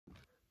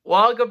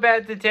Welcome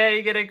back to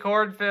Taking a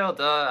Cornfield.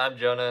 I'm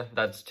Jonah.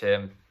 That's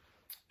Tim.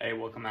 Hey,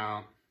 welcome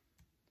out.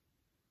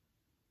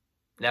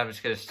 Now I'm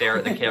just going to stare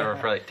at the camera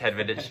for like 10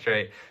 minutes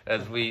straight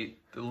as we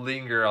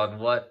linger on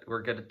what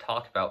we're going to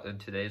talk about in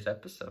today's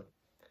episode.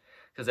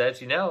 Because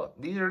as you know,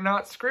 these are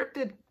not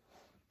scripted.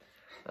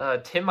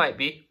 Tim might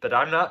be, but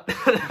I'm not.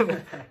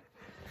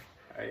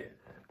 Right.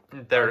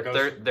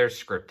 They're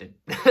scripted.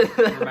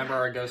 Remember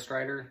our Ghost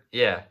Rider?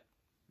 Yeah.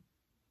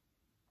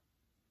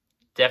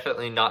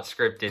 Definitely not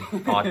scripted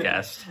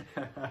podcast.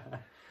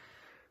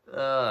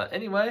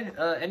 Anyway,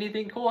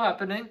 anything cool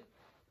happening?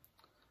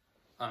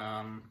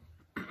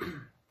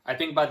 I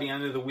think by the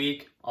end of the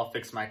week, I'll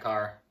fix my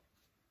car.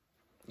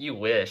 You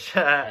wish.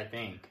 I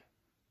think.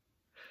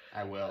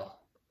 I will.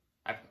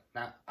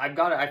 I've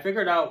got it. I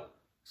figured out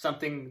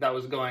something that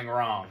was going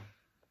wrong.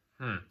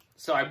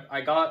 So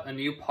I got a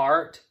new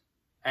part,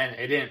 and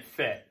it didn't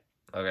fit.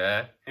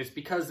 Okay. It's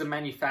because the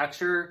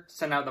manufacturer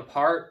sent out the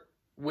part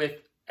with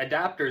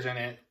adapters in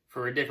it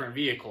for a different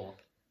vehicle.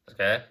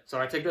 Okay.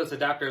 So I took those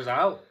adapters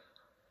out.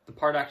 The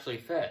part actually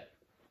fit.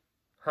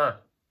 Huh.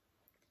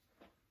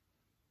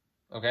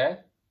 Okay.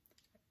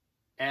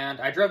 And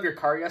I drove your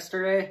car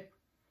yesterday.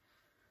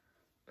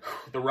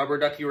 The rubber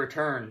ducky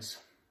returns.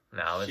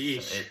 No,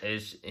 he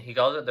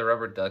calls it the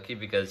rubber ducky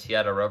because he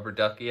had a rubber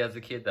ducky as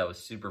a kid that was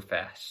super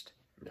fast.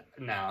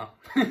 No.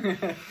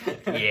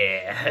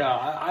 Yeah. No,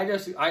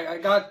 I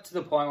got to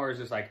the point where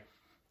it's just like,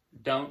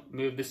 don't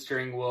move the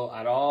steering wheel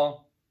at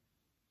all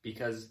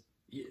because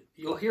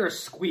you'll hear a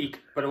squeak,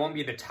 but it won't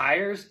be the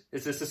tires,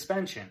 it's the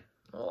suspension.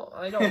 Well,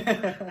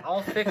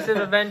 I'll fix it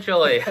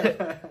eventually.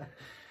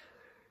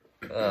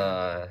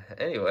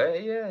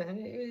 Anyway, yeah,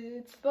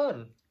 it's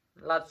fun.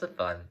 Lots of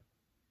fun.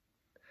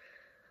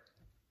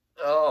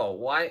 Oh,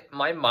 why?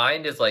 My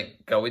mind is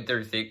like going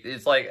through things.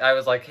 It's like, I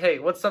was like, hey,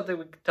 what's something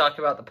we could talk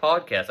about the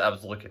podcast? I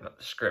was looking at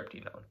the script,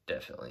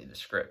 definitely the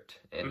script.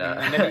 And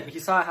then he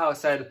saw how it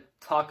said,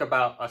 talk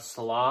about a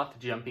sloth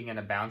jumping in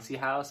a bouncy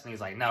house. And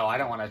he's like, no, I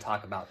don't want to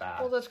talk about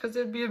that. Well, that's because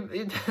it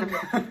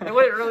wouldn't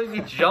really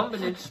be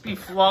jumping. It'd just be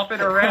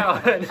flopping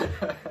around.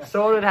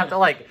 Someone would have to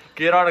like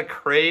get on a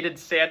crane and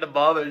stand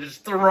above it and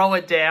just throw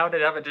it down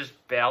and have it just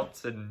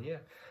bounce. And yeah.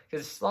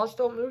 Because sloths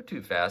don't move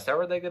too fast. How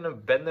are they going to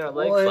bend their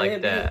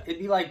legs that? It'd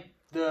be like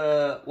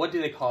what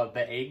do they call it?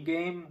 The egg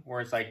game? Where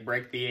it's like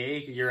break the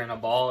egg, you're in a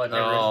ball and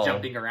everyone's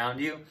jumping around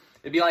you.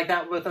 It'd be like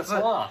that with a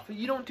sloth. But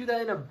you don't do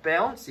that in a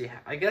bouncy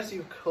house. I guess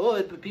you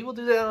could, but people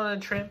do that on a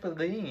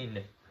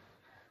trampoline.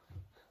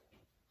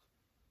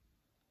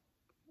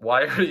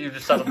 Why are you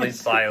just suddenly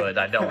silent?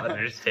 I don't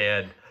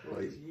understand.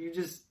 Well, you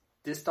just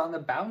dissed on the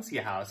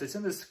bouncy house. It's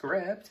in the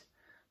script.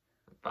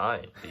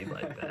 Fine, be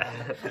like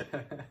that.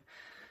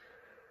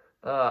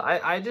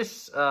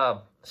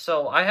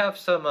 So I have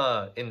some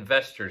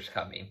investors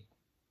coming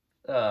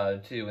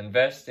to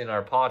invest in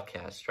our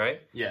podcast,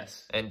 right?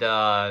 Yes. And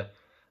I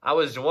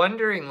was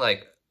wondering,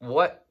 like,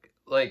 what,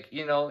 like,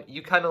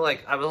 you kind of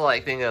like, I was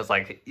like thinking, I was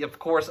like, of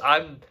course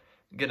I'm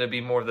gonna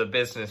be more the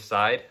business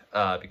side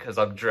because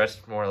I'm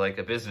dressed more like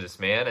a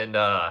businessman, and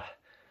I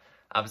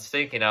was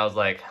thinking, I was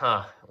like,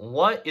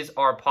 what is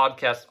our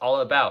podcast all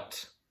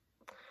about?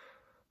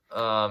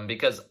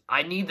 Because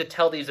I need to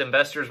tell these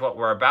investors what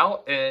we're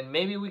about, and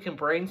maybe we can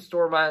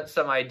brainstorm out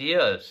some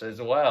ideas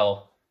as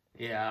well.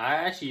 Yeah, I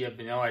actually have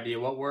no idea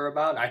what we're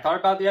about. I thought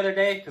about the other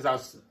day because I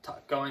was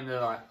going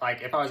to,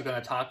 like, if I was going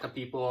to talk to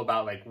people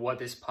about, like, what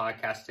this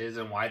podcast is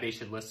and why they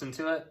should listen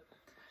to it,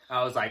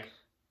 I was like,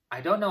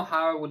 I don't know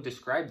how I would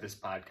describe this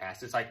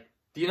podcast. It's like,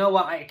 do you know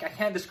what? I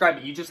can't describe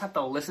it. You just have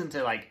to listen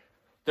to, like,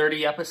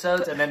 30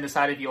 episodes and then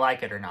decide if you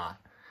like it or not.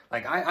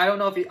 Like, I don't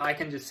know if I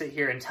can just sit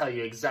here and tell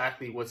you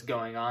exactly what's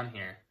going on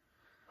here.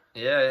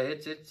 Yeah,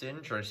 it's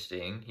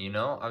interesting,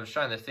 I was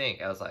trying to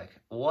think. I was like,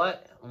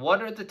 what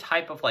are the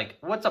type of, like,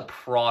 what's a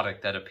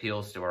product that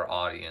appeals to our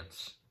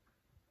audience?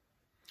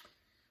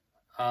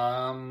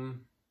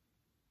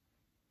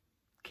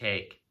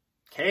 Cake.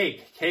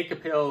 Cake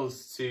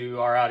appeals to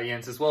our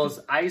audience as well as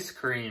ice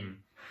cream.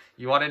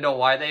 You want to know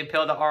why they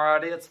appeal to our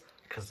audience?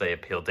 Because they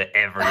appeal to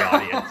every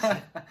audience.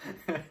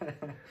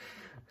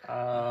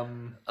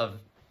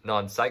 Of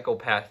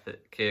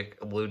non-psychopathic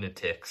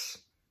lunatics.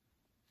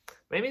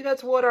 Maybe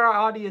that's what our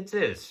audience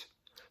is.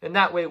 And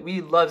that way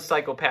we love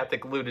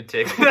psychopathic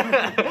lunatics.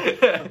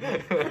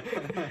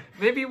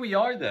 Maybe we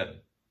are them.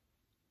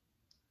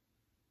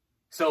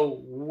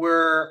 So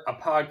we're a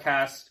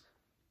podcast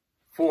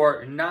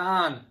for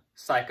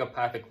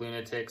non-psychopathic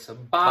lunatics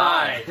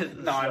by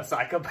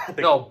non-psychopathic.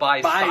 No,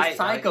 by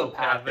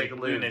psychopathic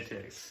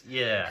lunatics.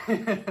 Yeah.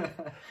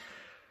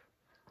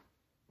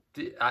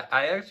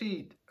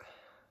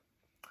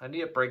 I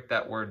need to break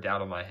that word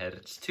down in my head.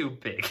 It's too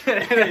big.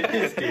 It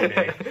is too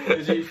big.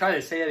 Because you try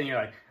to say it and you're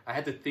like, I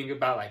had to think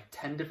about like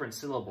 10 different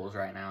syllables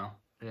right now.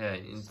 Yeah,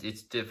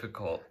 it's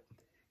difficult.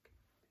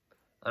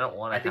 I don't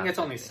want to. I think it's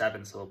only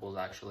 7 syllables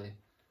actually.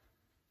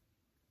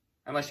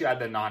 Unless you add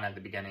the non at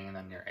the beginning and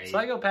then you're 8.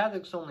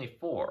 Psychopathic's only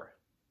 4.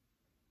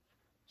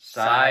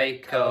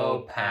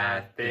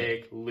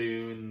 Psychopathic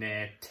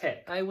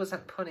lunatic. I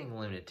wasn't putting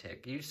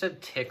lunatic. You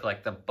said tick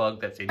like the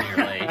bug that's in your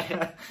leg.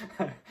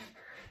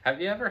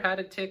 Have you ever had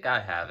a tick? I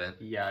haven't.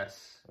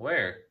 Yes.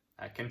 Where?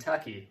 At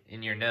Kentucky.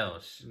 In your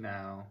nose.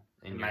 No.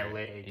 In my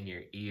leg. In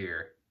your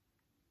ear.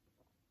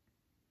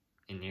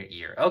 In your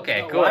ear.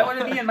 Okay, No, cool. Why would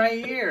it be in my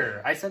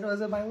ear? I said it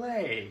was in my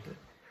leg.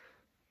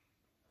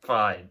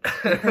 Fine.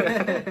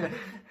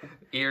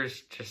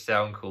 Ears just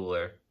sound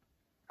cooler.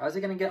 How is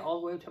it going to get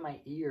all the way to my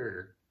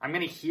ear? I'm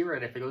going to hear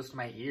it if it goes to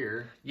my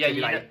ear. Yeah, So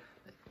you like,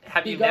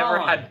 have you be never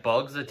gone. had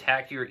bugs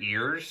attack your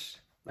ears?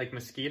 like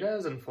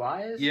mosquitoes and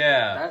flies?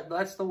 Yeah.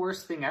 That's the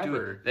worst thing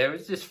ever. Dude, there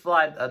was this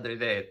fly the other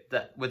day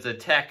that was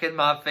attacking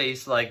my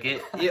face. Like,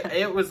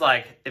 it was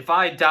like, if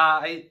I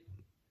die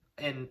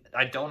and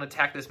I don't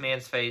attack this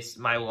man's face,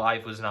 my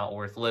life was not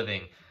worth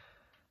living.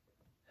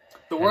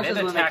 The worst And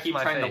is it when they attacked keep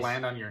my trying face. to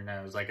land on your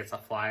nose. Like it's a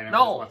fly and it No.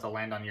 just wants to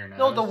land on your nose.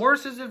 No, the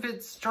worst is if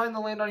it's trying to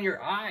land on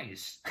your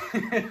eyes.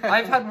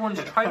 I've had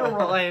ones try to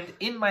land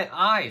in my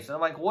eyes. And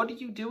I'm like, what are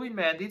you doing,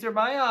 man? These are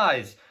my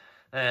eyes.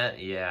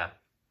 Yeah.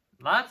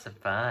 Lots of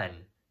fun.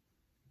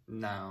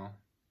 No.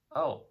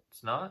 Oh,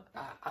 it's not?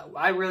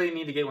 I really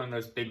need to get one of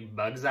those big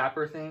bug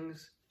zapper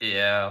things.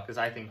 Yeah. Because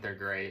I think they're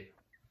great.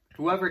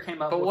 Whoever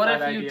came up But with what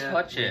that if you idea,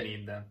 touch we it?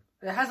 need them.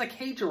 It has a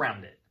cage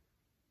around it.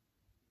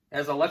 It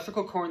has an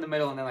electrical cord in the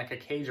middle and then like a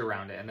cage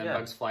around it. And then Yeah.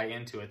 bugs fly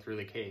into it through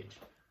the cage.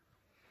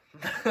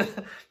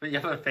 But you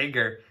have a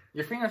finger.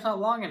 Your finger's not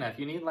long enough.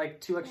 You need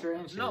like 2 extra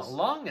inches. Not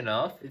long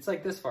enough. It's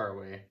like this far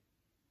away.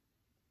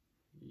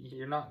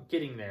 You're not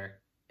getting there.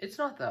 It's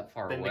not that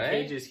far Then away. the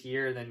cage is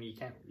here, then you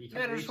can't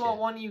Matters reach what it.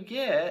 one you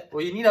get.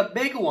 Well, you need a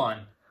big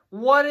one.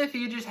 What if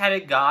you just had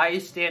a guy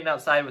stand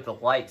outside with a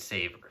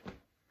lightsaber?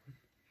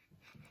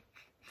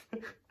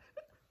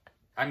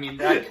 I mean,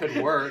 that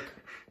could work.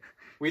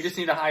 We just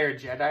need to hire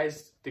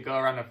Jedis to go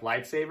around with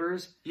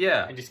lightsabers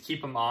Yeah. and just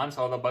keep them on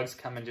so all the bugs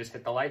come and just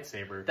hit the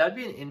lightsaber. That'd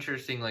be an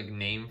interesting like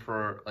name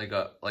for like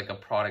a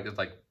product that's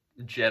like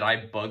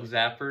Jedi bug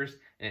zappers,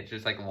 and it's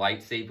just like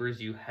lightsabers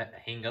you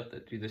hang up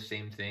that do the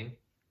same thing.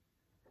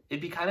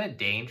 It'd be kind of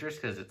dangerous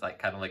because it's like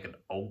kind of like an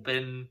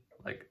open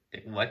like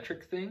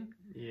electric thing,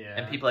 Yeah.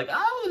 and people are like,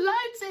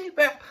 oh,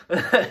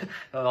 lightsaber,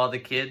 and all the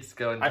kids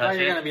go and I touch thought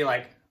you it. were gonna be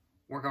like,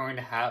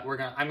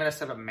 I'm gonna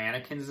set up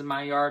mannequins in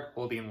my yard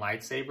holding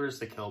lightsabers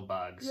to kill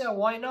bugs. Yeah,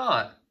 why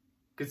not?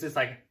 Because it's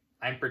like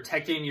I'm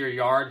protecting your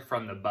yard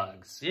from the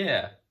bugs.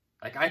 Yeah.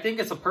 Like I think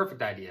it's a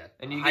perfect idea.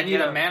 And you I can need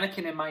get a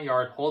mannequin in my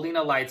yard holding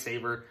a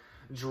lightsaber,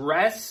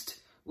 dressed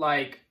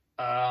like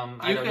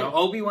I don't know,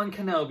 Obi-Wan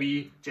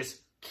Kenobi, just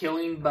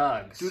killing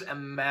bugs. Dude,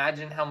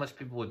 imagine how much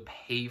people would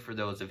pay for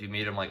those if you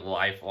made them like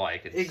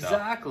lifelike and stuff.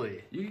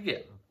 Exactly. You could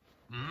get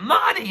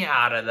money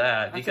out of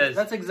that because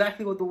That's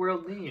exactly what the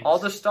world needs. all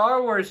the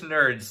Star Wars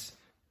nerds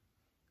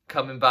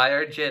coming by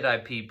our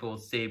Jedi people,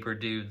 saber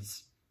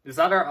dudes. Is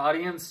that our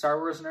audience, Star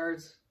Wars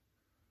nerds?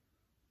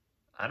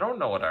 I don't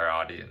know what our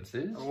audience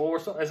is. Well,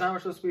 is that what we're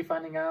supposed to be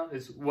finding out?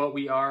 Is what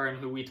we are and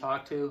who we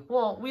talk to?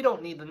 Well, we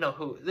don't need to know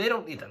who. They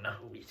don't need to know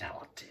who we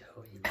talk to.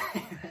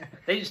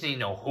 They just need to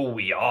know who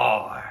we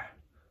are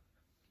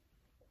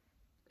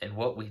and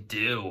what we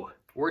do.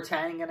 We're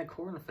tanning in a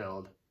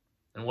cornfield.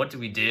 And what do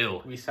we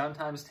do? We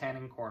sometimes tan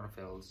in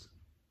cornfields.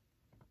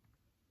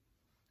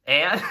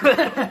 And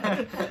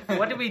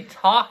what do we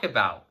talk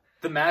about?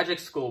 The magic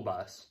school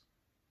bus.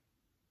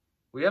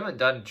 We haven't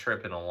done a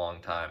trip in a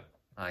long time.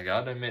 I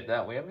gotta admit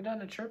that. We haven't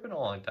done a trip in a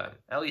long time.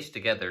 At least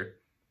together.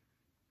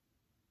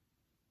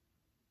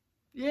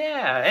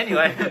 Yeah,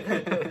 anyway.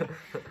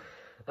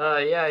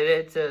 Yeah,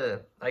 it's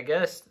I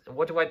guess,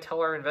 what do I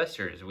tell our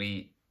investors?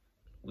 We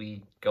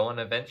go on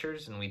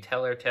adventures and we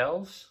tell our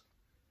tales?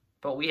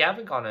 But we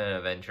haven't gone on an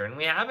adventure and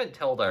we haven't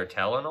told our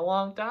tale in a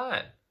long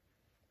time.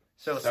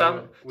 So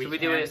we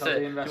do can't tell the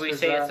we investors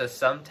say that? it's a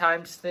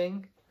sometimes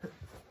thing?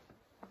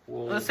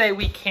 Well, Let's say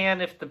we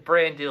can if the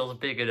brand deal's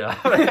big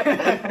enough.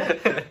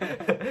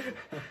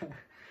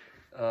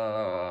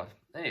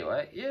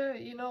 Anyway, yeah,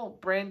 you know,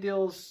 brand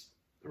deals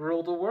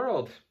rule the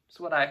world. That's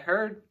what I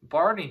heard.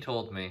 Barney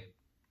told me.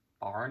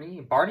 Barney?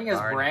 Barney has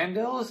Barney. brand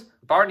deals?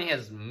 Barney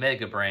has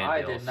mega brand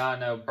I deals. did not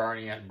know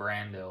Barney had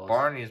brand deals.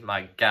 Barney's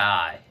my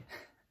guy.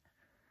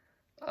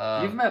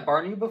 You've met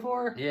Barney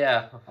before?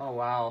 Yeah. Oh,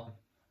 wow.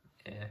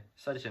 Yeah,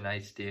 such a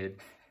nice dude.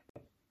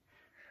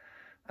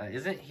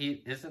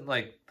 Isn't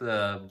like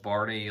the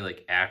Barney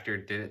like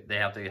actor, they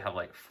have to have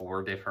like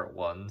 4 different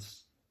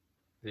ones?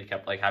 They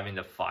kept like having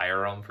to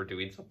fire him for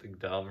doing something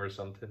dumb or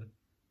something.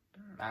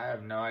 I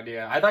have no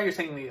idea. I thought you were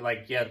saying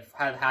like you had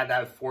to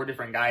have 4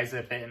 different guys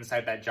that fit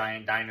inside that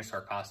giant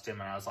dinosaur costume,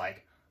 and I was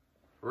like,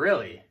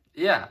 really?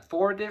 Yeah,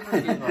 4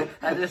 different people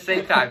at the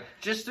same time,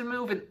 just to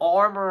move an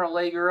arm or a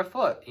leg or a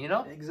foot, you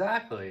know?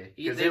 Exactly.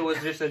 Because It- it was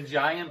just a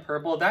giant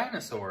purple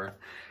dinosaur.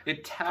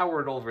 It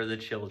towered over the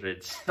children,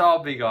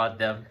 stomping on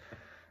them.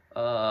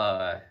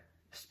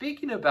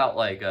 Speaking about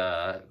like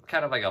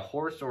kind of like a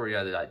horror story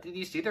other night, did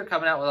you see they're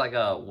coming out with like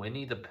a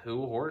Winnie the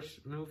Pooh horse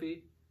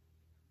movie?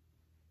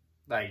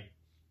 Like,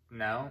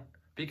 no.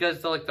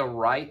 Because the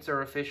rights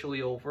are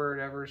officially over or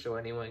whatever, so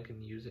anyone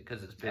can use it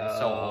because it's been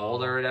so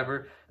old or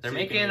whatever. They're So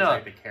you can making use,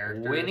 like, the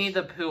characters? Winnie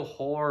the Pooh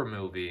horror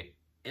movie.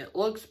 It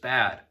looks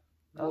bad.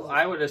 Well,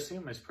 I would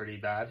assume it's pretty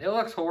bad. It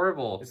looks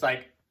horrible. It's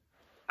like,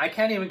 I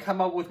can't even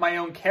come up with my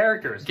own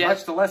characters,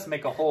 much less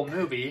make a whole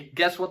movie.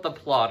 Guess what the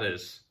plot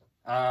is?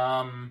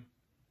 Your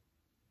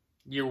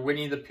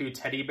Winnie the Pooh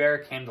teddy bear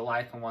came to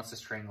life and wants to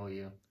strangle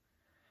you.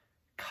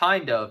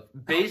 Kind of.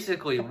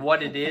 Basically,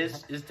 what it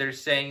is they're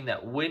saying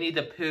that Winnie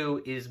the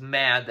Pooh is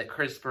mad that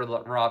Christopher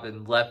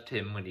Robin left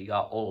him when he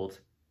got old.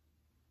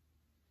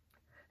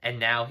 And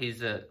now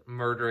he's a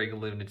murdering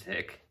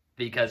lunatic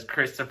because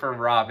Christopher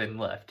Robin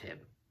left him.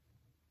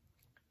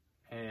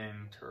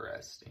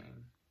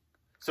 Interesting.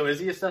 So is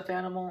he a stuffed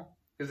animal?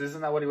 Because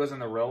isn't that what he was in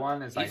the real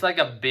one? He's like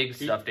a big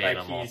stuffed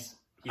animal.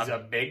 He's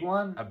a big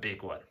one? A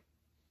big one.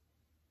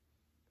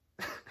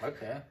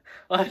 Okay.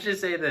 Let's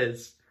just say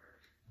this.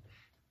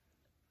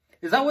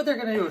 Is that what they're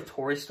going to do with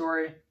Toy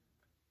Story?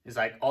 Is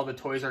like all the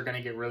toys are going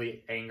to get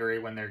really angry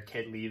when their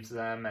kid leaves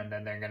them and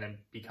then they're going to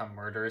become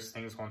murderous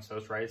things once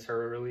those rights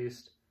are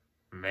released?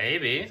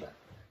 Maybe.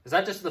 Is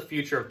that just the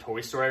future of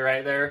Toy Story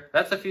right there?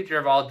 That's the future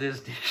of all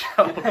Disney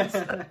shows.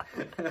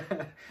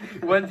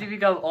 Once you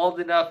become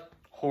old enough,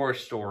 horror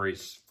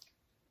stories.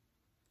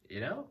 You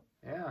know?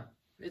 Yeah.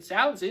 It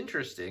sounds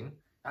interesting.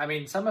 I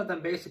mean, some of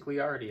them basically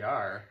already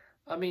are.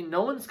 I mean,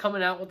 no one's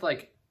coming out with,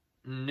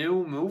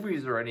 new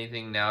movies or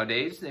anything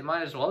nowadays. They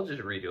might as well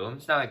just redo them.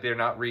 It's not like they're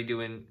not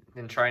redoing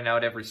and trying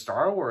out every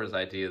Star Wars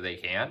idea they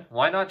can.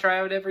 Why not try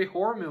out every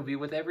horror movie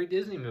with every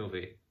Disney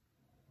movie?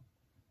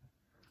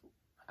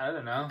 I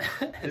don't know.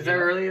 Is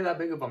there really that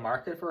big of a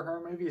market for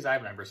horror movies?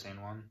 I've never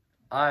seen one.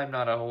 I'm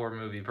not a horror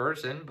movie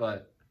person,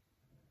 but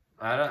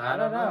I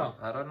don't know.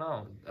 I don't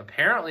know.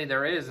 Apparently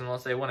there is,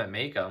 unless they want to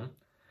make them.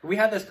 We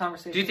had this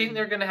conversation. Do you think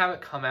they're going to have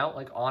it come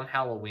out on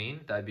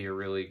Halloween? That'd be a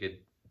really good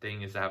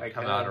thing, is to have it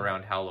come out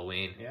around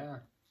Halloween. Yeah.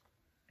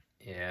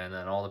 Yeah, and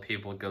then all the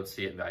people would go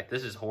see it and be like,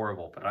 this is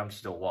horrible, but I'm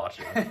still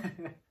watching.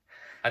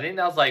 I think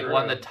that was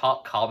one of the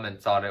top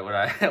comments on it when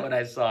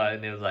I saw it,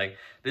 and it was like,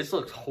 this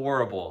looks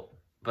horrible,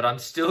 but I'm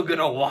still going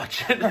to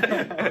watch it.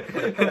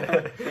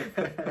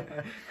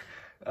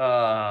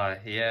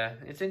 Yeah,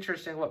 it's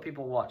interesting what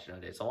people watch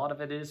nowadays. A lot of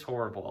it is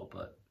horrible,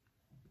 but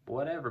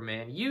whatever,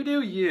 man. You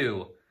do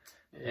you.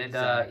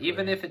 Exactly. And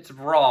even if it's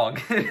wrong,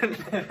 change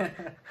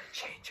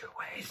your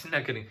ways.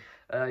 Not kidding.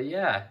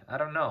 Yeah, I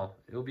don't know.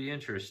 It'll be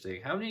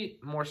interesting. How many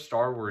more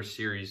Star Wars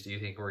series do you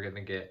think we're going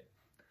to get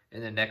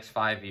in the next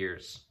 5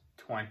 years?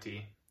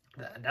 20.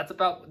 That's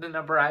about the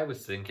number I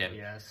was thinking.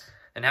 Yes.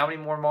 And how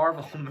many more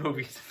Marvel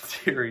movies and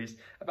series?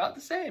 About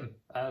the same.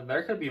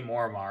 There could be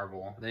more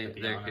Marvel. There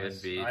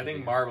could be. I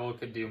think Marvel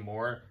could do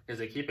more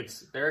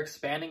because they're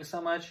expanding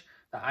so much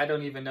that I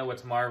don't even know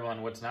what's Marvel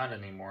and what's not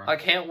anymore. I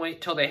can't wait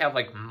till they have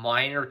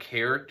minor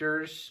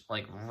characters,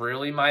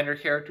 really minor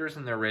characters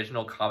in the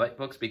original comic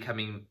books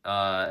becoming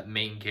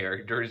main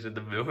characters in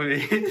the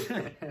movies.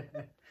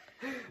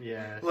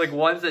 Yes.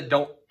 Ones that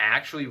don't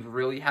actually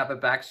really have a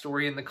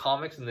backstory in the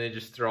comics and they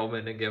just throw them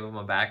in and give them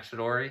a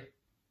backstory.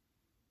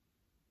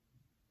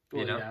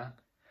 You know? Yeah.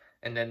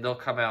 And then they'll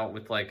come out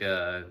with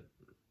a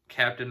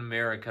Captain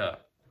America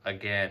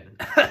again.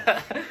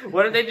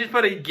 What if they just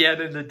put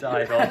again in the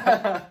title?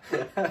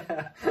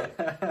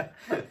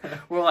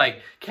 We're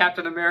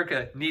Captain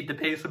America, need to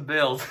pay some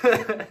bills.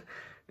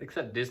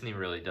 Except Disney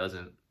really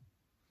doesn't.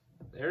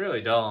 They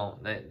really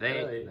don't.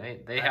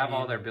 They have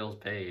all their bills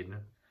paid.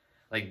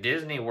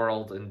 Disney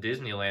World and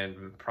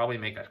Disneyland probably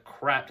make a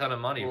crap ton of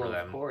money for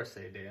them. Of course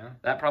they do.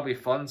 That probably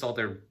funds all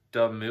their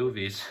dumb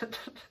movies.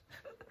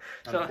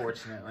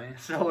 Unfortunately.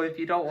 So if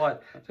you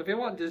want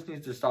Disney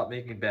to stop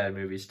making bad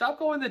movies, stop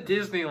going to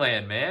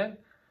Disneyland, man.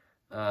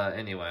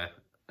 Anyway,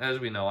 as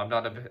we know,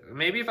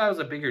 maybe if I was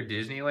a bigger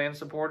Disneyland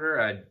supporter,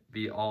 I'd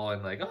be all in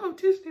oh,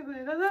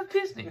 Disneyland, I love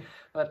Disney.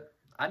 But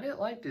I didn't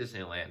like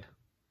Disneyland.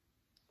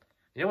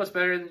 You know what's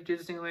better than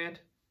Disneyland?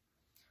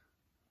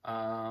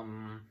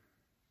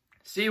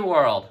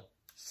 SeaWorld.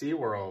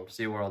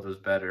 SeaWorld is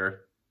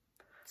better.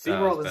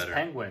 SeaWorld is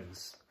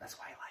penguins. That's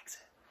why he likes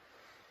it.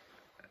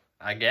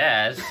 I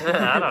guess.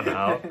 I don't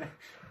know. You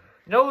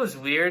know what was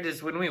weird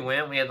is when we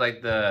went, we had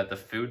the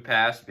food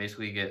pass.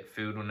 Basically, you get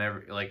food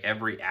whenever,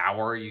 every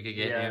hour you could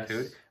get new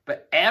food.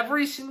 But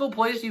every single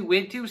place you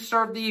went to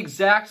served the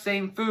exact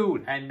same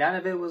food. And none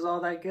of it was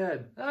all that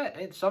good.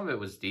 And some of it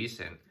was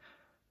decent.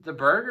 The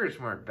burgers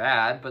weren't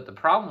bad, but the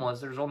problem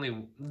was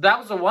that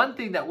was the one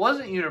thing that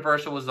wasn't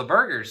universal was the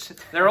burgers.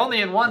 They're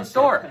only in one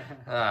store.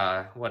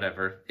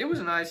 Whatever. It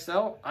was nice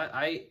though.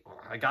 I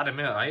got to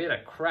admit, I ate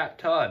a crap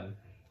ton.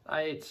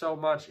 I ate so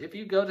much. If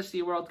you go to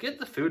SeaWorld, get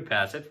the food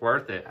pass. It's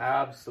worth it.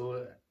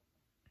 Absolutely.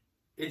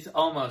 It's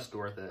almost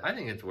worth it. I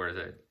think it's worth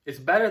it. It's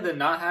better than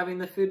not having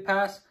the food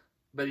pass,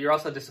 but you're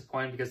also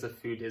disappointed because the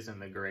food isn't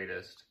the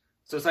greatest.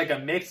 So it's a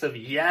mix of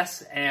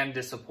yes and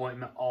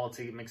disappointment all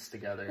mixed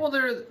together. Well,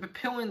 they're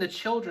appealing to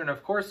children.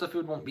 Of course the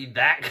food won't be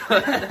that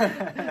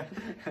good.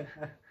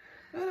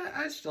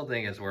 I still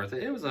think it's worth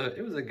it. It was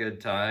a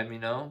good time, you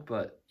know,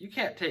 but you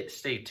can't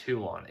stay too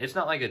long. It's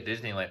not like a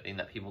Disneyland thing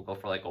that people go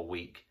for like a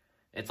week.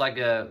 It's like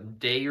a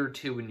day or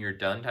two and you're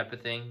done type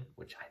of thing,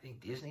 which I think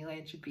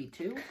Disneyland should be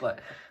too. But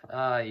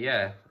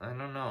yeah, I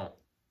don't know.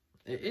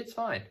 It's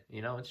fine,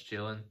 you know. It's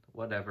chilling,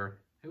 whatever.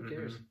 Who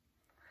cares?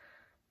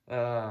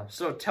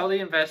 So tell the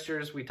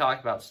investors we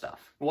talked about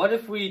stuff. What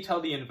if we tell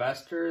the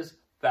investors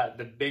that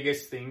the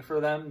biggest thing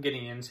for them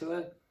getting into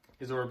it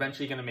is we're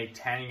eventually going to make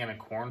tanning in a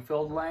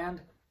cornfield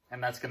land,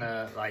 and that's going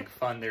to like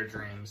fund their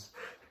dreams?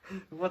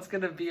 What's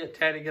gonna be at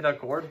Tanning in a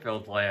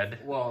cornfield land?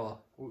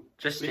 Well,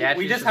 just statues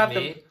we just of have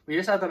me? we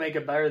just have to make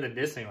it better than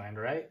Disneyland,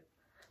 right?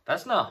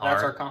 That's not hard.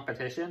 That's our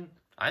competition.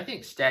 I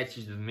think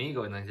statues of me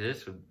going like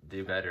this would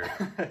do better.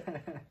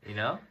 You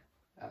know?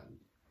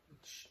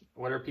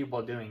 What are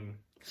people doing?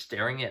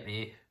 Staring at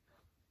me.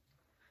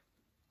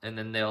 And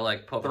then they'll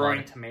like put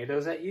throwing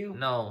tomatoes at you?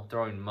 No,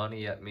 throwing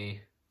money at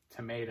me.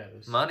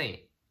 Tomatoes.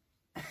 Money.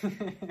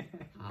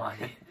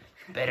 Money.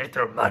 Better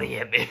throw money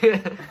at me.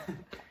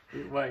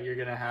 What, you're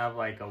gonna have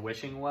like a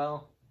wishing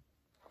well?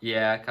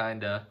 Yeah,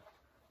 kinda.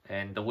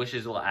 And the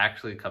wishes will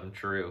actually come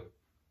true.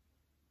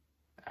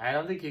 I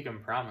don't think you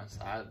can promise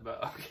that,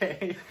 but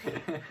okay.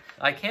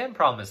 I can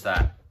promise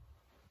that.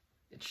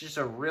 It's just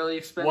a really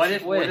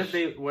expensive wish. What if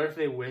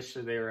they wish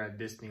that they were at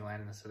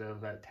Disneyland instead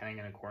of at Tanning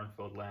in a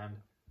cornfield land?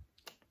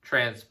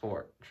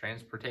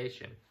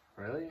 Transportation.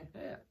 Really?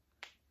 Yeah.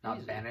 Not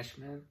Easy.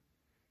 Banishment.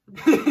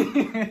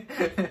 I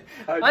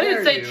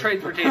didn't say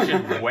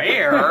transportation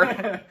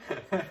where.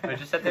 I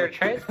just said they were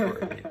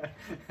transported.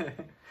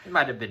 It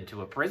might have been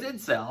to a prison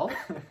cell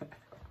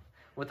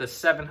with a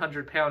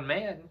 700-pound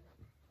man.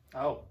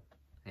 Oh.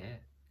 Yeah.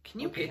 Can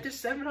you hit the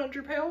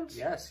 700 pounds?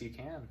 Yes, you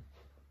can.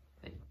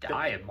 And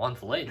die a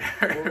month later.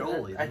 Well,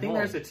 Holy I think moly.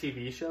 there's a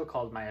TV show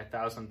called My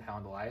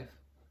 1,000-Pound Life.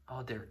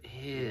 Oh, there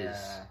is.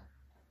 Yeah.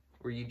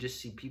 Where you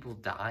just see people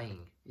dying.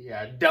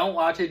 Yeah, don't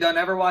watch it. Don't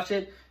ever watch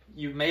it.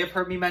 You may have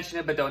heard me mention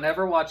it, but don't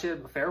ever watch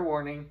it. Fair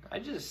warning.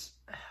 It's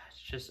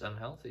just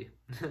unhealthy.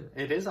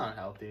 It is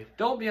unhealthy.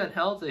 Don't be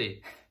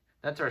unhealthy.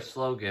 That's our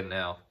slogan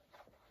now.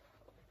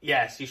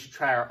 Yes, you should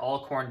try our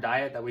all-corn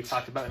diet that we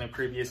talked about in a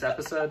previous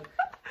episode.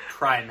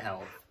 Try and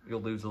health.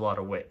 You'll lose a lot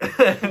of weight.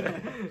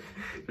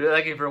 If you're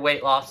looking for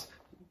weight loss,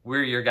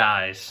 we're your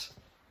guys.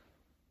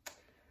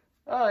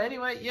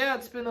 Anyway, yeah,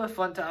 it's been a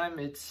fun time.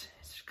 It's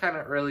kind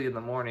of early in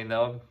the morning,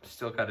 though. I'm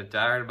still kind of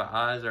tired. My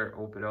eyes are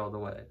open all the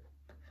way.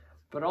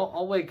 But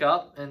I'll wake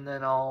up, and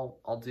then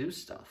I'll do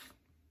stuff.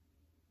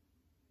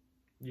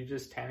 You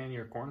just tan in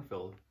your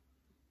cornfield.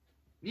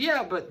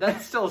 Yeah, but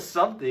that's still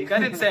something. I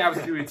didn't say I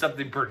was doing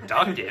something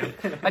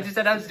productive. I just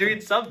said I was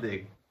doing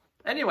something.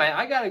 Anyway,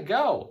 I gotta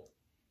go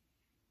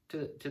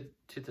to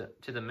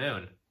the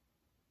moon.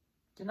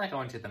 You're not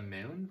going to the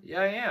moon?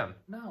 Yeah, I am.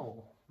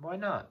 No. Why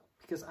not?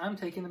 Because I'm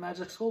taking the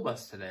Magic School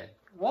Bus today.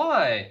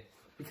 Why?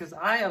 Because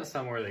I have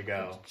somewhere to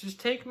go. Just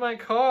take my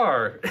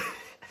car.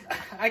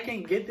 I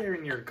can't get there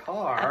in your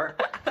car.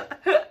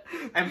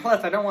 And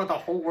plus, I don't want the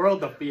whole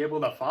world to be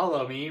able to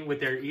follow me with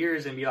their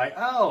ears and be like,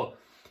 oh,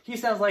 he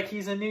sounds like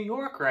he's in New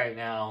York right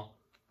now.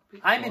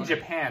 I'm in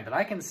Japan, but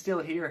I can still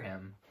hear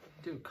him.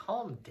 Dude,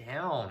 calm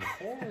down.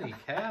 Holy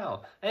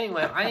cow.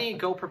 Anyway, I need to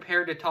go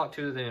prepare to talk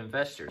to the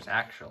investors,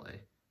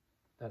 actually.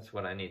 That's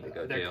what I need to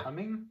go do. They're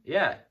coming?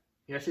 Yeah.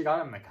 You actually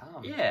got them to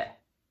come. Yeah.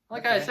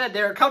 Like Okay. I said,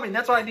 they were coming.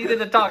 That's why I needed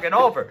to talk it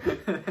over.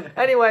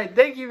 Anyway,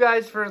 thank you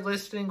guys for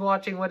listening,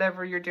 watching,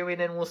 whatever you're doing,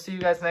 and we'll see you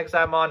guys next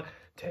time on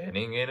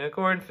Tanning in a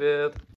Cornfield.